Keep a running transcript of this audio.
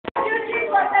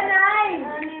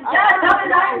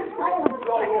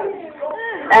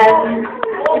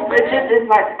If the judges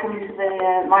like to come to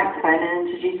the microphone and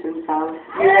introduce themselves,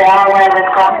 who they are, where they're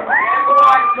from.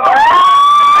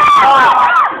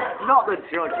 Not the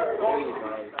judges.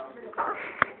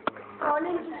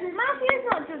 Matthew's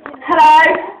not judging. Hello,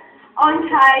 I'm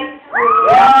Kate.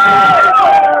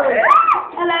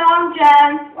 Hello, I'm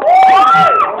Jen.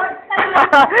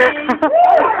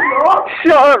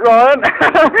 Shut up, Ryan.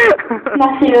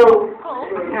 Matthew.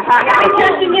 I'm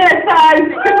judging you, so.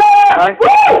 Oh,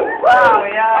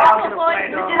 yeah.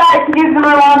 Would you like to give them a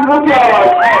round of applause?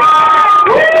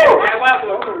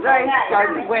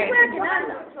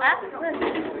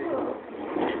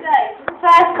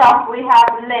 First off, we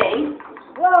have Lee singing.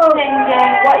 What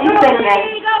are you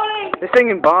singing? They're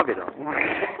singing Barbie doll. You're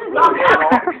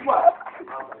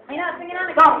not singing on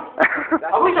it.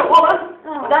 I wish I was.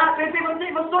 That if it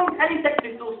was sung any Sex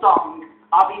Pistols song,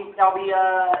 I'll be including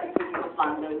the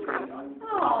standard.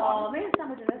 Oh, maybe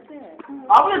someone did it.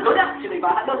 I would have done it actually,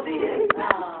 but I don't see it.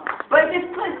 But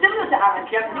it's similar to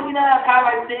Anarchy. I'm doing a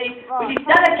karaoke, which is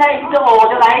dedicated to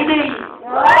all the ladies.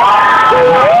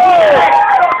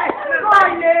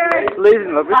 Lee's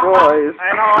in love with boys.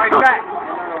 And I bet.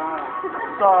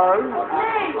 So,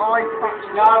 I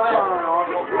fucking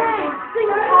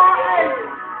Sing a party.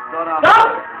 No!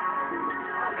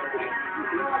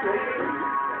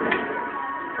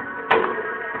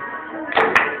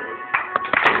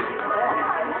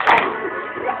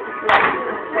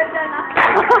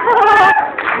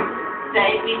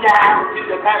 Take me down to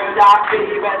the paradise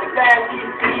city where the grass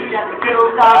is green and the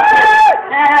girls are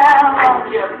pretty. Now won't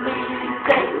you please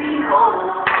take me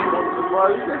home?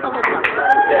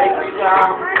 Take me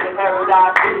down to the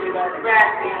paradise city where the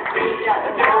grass is green and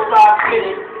the girls are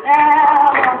pretty. Now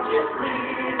won't you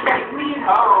please take me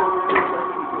home?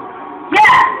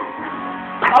 Yeah!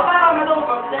 How about I'm an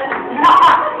overstep?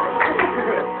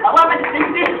 I want me to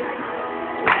sing this.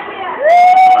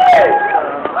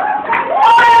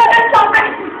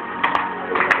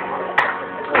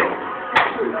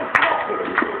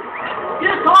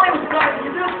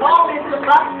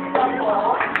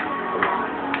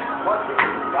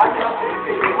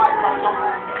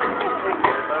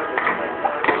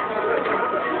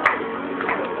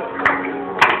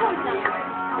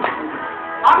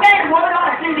 I'm getting one on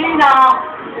a CD now.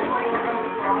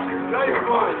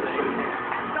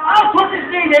 I'll put the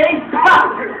CD.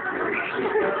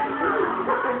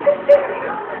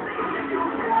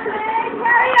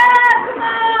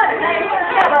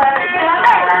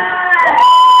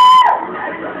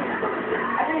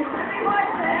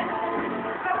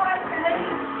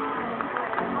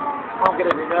 I'm going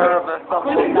to be nervous.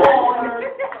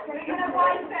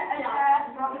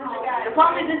 The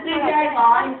problem is the CD ain't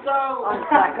mine, so...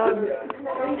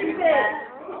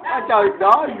 I don't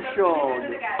know, Sean.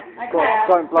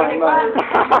 Don't blame me.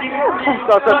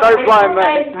 Don't blame me.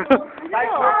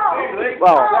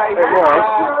 Well, it was.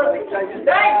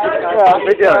 Yeah,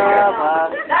 video. I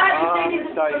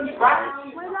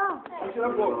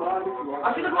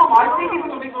should have got my CD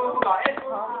before we forgot it.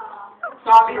 So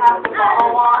I'll be happy about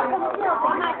all one.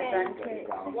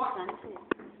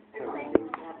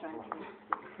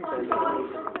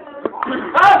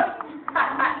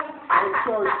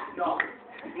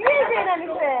 You didn't do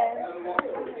anything.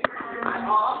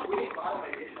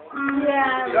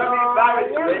 Yeah,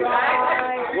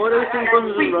 What do you think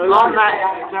Guns N' Roses? On that,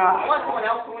 someone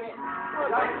else doing it.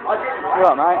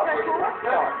 What, mate?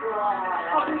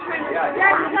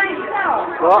 yeah, you say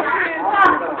yourself. What?